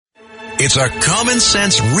It's a common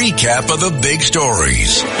sense recap of the big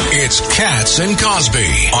stories. It's Katz and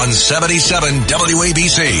Cosby on 77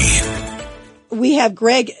 WABC. We have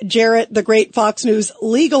Gregg Jarrett, the great Fox News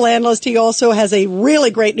legal analyst. He also has a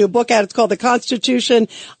really great new book out. It's called The Constitution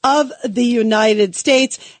of the United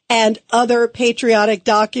States and Other Patriotic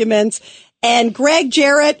Documents. And Gregg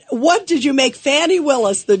Jarrett, what did you make Fani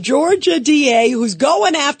Willis, the Georgia DA who's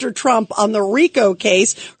going after Trump on the RICO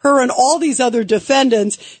case, her and all these other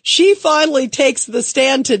defendants? She finally takes the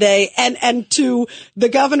stand today. And to the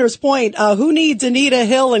governor's point, who needs Anita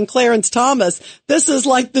Hill and Clarence Thomas? This is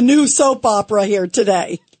like the new soap opera here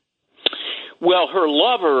today. Well, her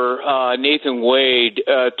lover, Nathan Wade,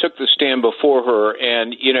 took the stand before her,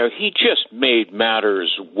 and, he just made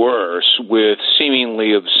matters worse with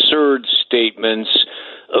seemingly absurd statements,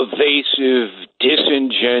 evasive,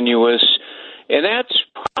 disingenuous, and that's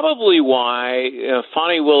probably why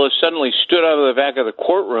Fani Willis suddenly stood out of the back of the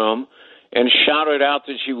courtroom and shouted out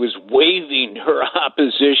that she was waiving her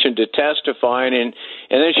opposition to testifying, and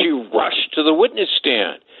then she rushed to the witness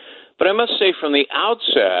stand. But I must say from the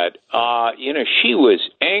outset, she was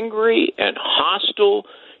angry and hostile.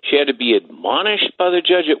 She had to be admonished by the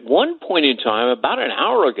judge. At one point in time, about an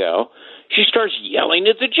hour ago, she starts yelling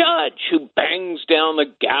at the judge, who bangs down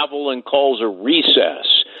the gavel and calls a recess.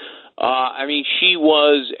 She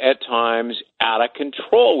was at times out of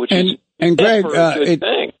control, which is Greg, a good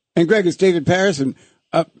thing. And Greg, it's David Patterson.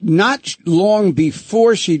 Not long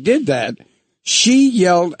before she did that, she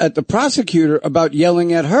yelled at the prosecutor about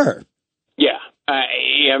yelling at her. Yeah.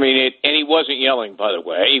 And he wasn't yelling, by the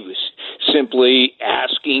way. He was simply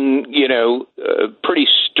asking, pretty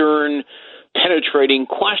stern, penetrating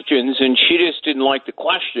questions, and she just didn't like the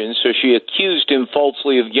questions, so she accused him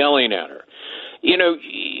falsely of yelling at her.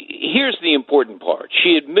 Here's the important part.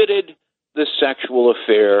 She admitted the sexual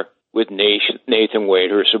affair with Nathan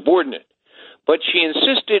Wade, her subordinate. But she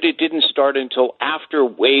insisted it didn't start until after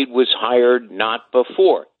Wade was hired, not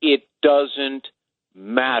before. It doesn't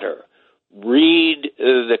matter. Read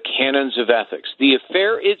the canons of ethics. The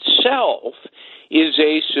affair itself is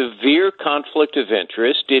a severe conflict of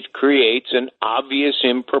interest. It creates an obvious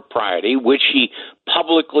impropriety, which she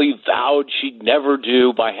publicly vowed she'd never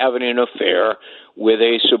do by having an affair with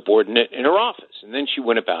a subordinate in her office. And then she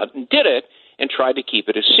went about and did it and tried to keep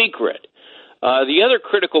it a secret. The other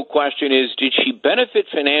critical question is, did she benefit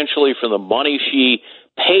financially from the money she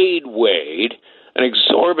paid Wade, an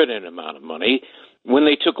exorbitant amount of money, when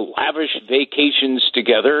they took lavish vacations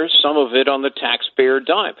together, some of it on the taxpayer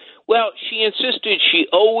dime? Well, she insisted she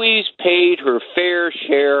always paid her fair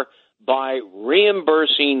share by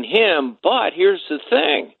reimbursing him, but here's the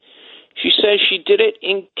thing. She says she did it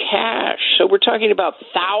in cash. So we're talking about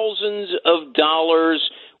thousands of dollars,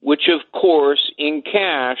 which, of course, in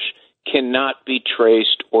cash, cannot be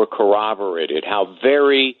traced or corroborated. How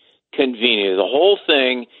very convenient. The whole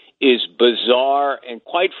thing is bizarre, and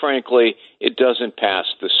quite frankly, it doesn't pass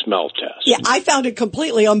the smell test. Yeah, I found it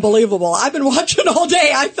completely unbelievable. I've been watching all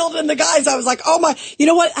day. I filled in the guys. I was like, oh my, you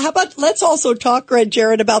know what? How about let's also talk, Gregg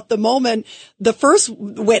Jarrett, about the moment the first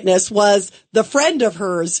witness was the friend of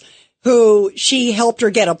hers who she helped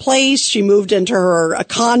her get a place. She moved into her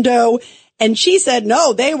condo. And she said,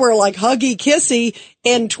 no, they were like huggy kissy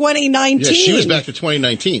in 2019. Yeah, she was back to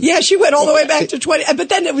 2019. Yeah, she went all the way back to 20. But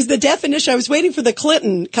then it was the definition. I was waiting for the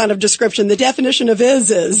Clinton kind of description, the definition of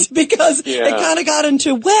is, because it kind of got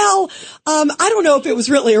into, I don't know if it was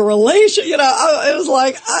really a relation. It was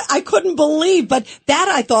like, I couldn't believe. But that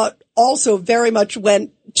I thought also very much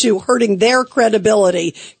went to hurting their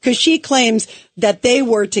credibility, because she claims that they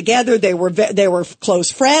were together. They were close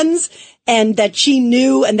friends, and that she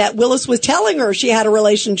knew, and that Willis was telling her she had a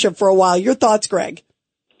relationship for a while. Your thoughts, Greg?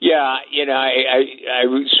 Yeah, I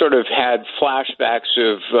sort of had flashbacks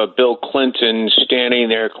of Bill Clinton standing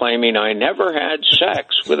there claiming, I never had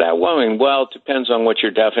sex with that woman. Well, it depends on what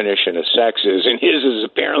your definition of sex is, and his is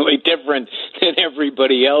apparently different than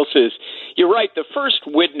everybody else's. You're right. The first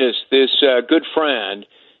witness, this good friend,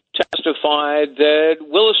 testified that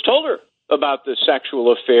Willis told her about the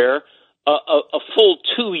sexual affair a full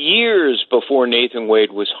 2 years before Nathan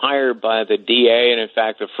Wade was hired by the DA, and in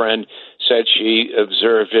fact, the friend said she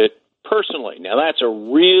observed it personally. Now, that's a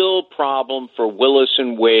real problem for Willis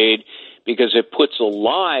and Wade, because it puts a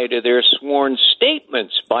lie to their sworn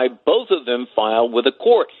statements by both of them filed with a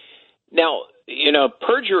court. Now,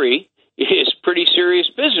 perjury is pretty serious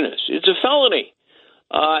business. It's a felony.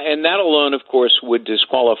 And that alone, of course, would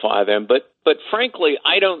disqualify them. But frankly,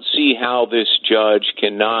 I don't see how this judge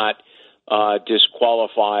cannot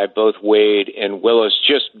disqualify both Wade and Willis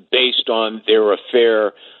just based on their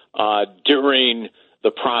affair during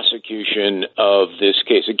the prosecution of this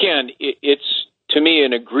case. Again, it's, to me,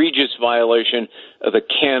 an egregious violation of the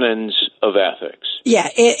canons of ethics. Yeah,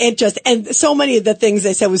 it just, and so many of the things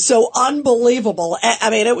they said was so unbelievable. I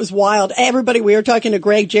mean, it was wild. Everybody, we were talking to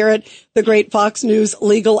Gregg Jarrett, the great Fox News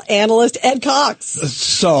legal analyst, Ed Cox.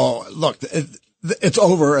 So, look, it's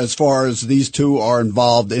over as far as these two are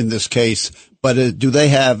involved in this case, but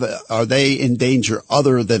are they in danger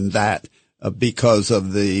other than that because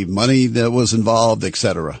of the money that was involved, et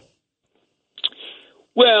cetera?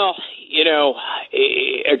 Well,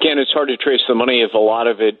 again, it's hard to trace the money if a lot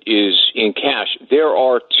of it is in cash. There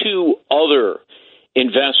are two other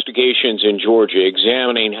investigations in Georgia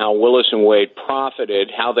examining how Willis and Wade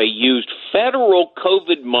profited, how they used federal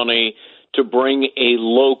COVID money to bring a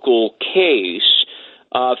local case,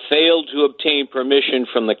 failed to obtain permission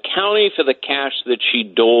from the county for the cash that she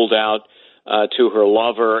doled out to her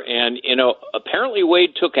lover. And, apparently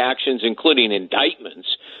Wade took actions, including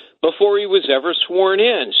indictments, before he was ever sworn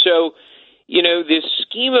in. So, this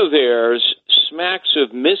scheme of theirs smacks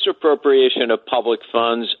of misappropriation of public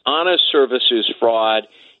funds, honest services fraud.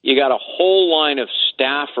 You got a whole line of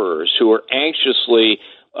staffers who are anxiously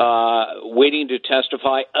waiting to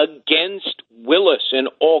testify against Willis and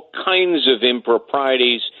all kinds of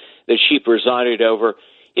improprieties that she presided over.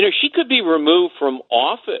 She could be removed from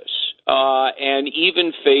office and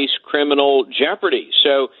even face criminal jeopardy.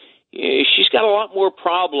 So she's got a lot more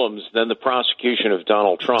problems than the prosecution of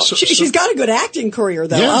Donald Trump. She's got a good acting career,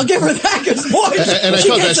 though. Yeah. I'll give her that. Because boy, I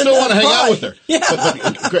still want to hang out with her. Yeah.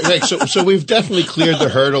 But Greg, so we've definitely cleared the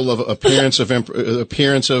hurdle of appearance of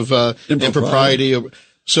impropriety.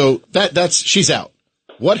 So that's she's out.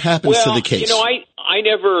 What happens to the case? I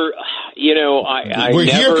never. We're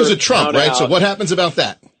here because of Trump, right? So what happens about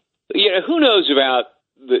that? Who knows about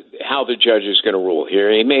how the judge is going to rule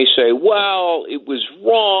here. He may say, well, it was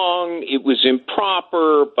wrong, it was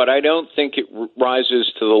improper, but I don't think it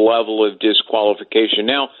rises to the level of disqualification.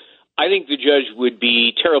 Now, I think the judge would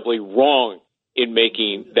be terribly wrong in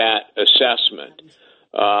making that assessment.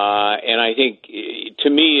 And I think, to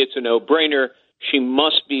me, it's a no-brainer. She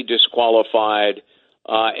must be disqualified.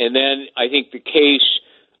 And then I think the case,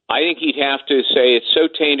 I think he'd have to say it's so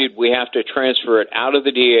tainted we have to transfer it out of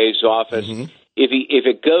the DA's office. Mm-hmm. If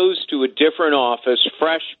it goes to a different office,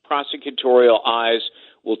 fresh prosecutorial eyes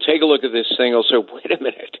will take a look at this thing and say, wait a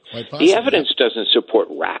minute, the evidence doesn't support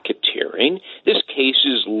racketeering. This case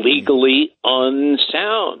is legally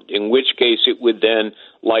unsound, in which case it would then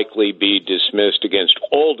likely be dismissed against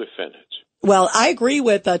all defendants. Well, I agree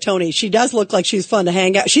with Tony. She does look like she's fun to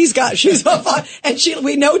hang out. She's fun, and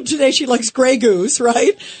we know today she likes Grey Goose,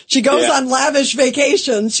 right? She goes on lavish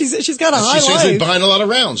vacations. She's got a high life. She's been buying a lot of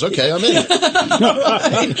rounds. Okay, I'm in.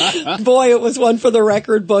 Right. Boy, it was one for the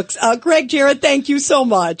record books. Gregg Jarrett, thank you so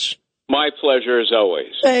much. My pleasure as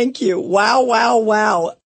always. Thank you. Wow, wow,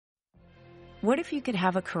 wow. What if you could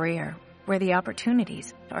have a career where the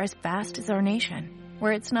opportunities are as vast as our nation,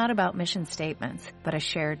 where it's not about mission statements, but a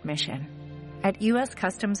shared mission? At U.S.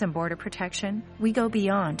 Customs and Border Protection, we go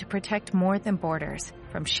beyond to protect more than borders.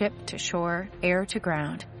 From ship to shore, air to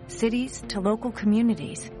ground, cities to local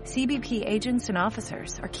communities, CBP agents and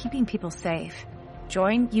officers are keeping people safe.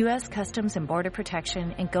 Join U.S. Customs and Border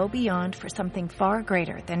Protection and go beyond for something far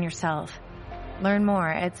greater than yourself. Learn more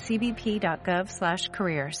at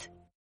cbp.gov/careers.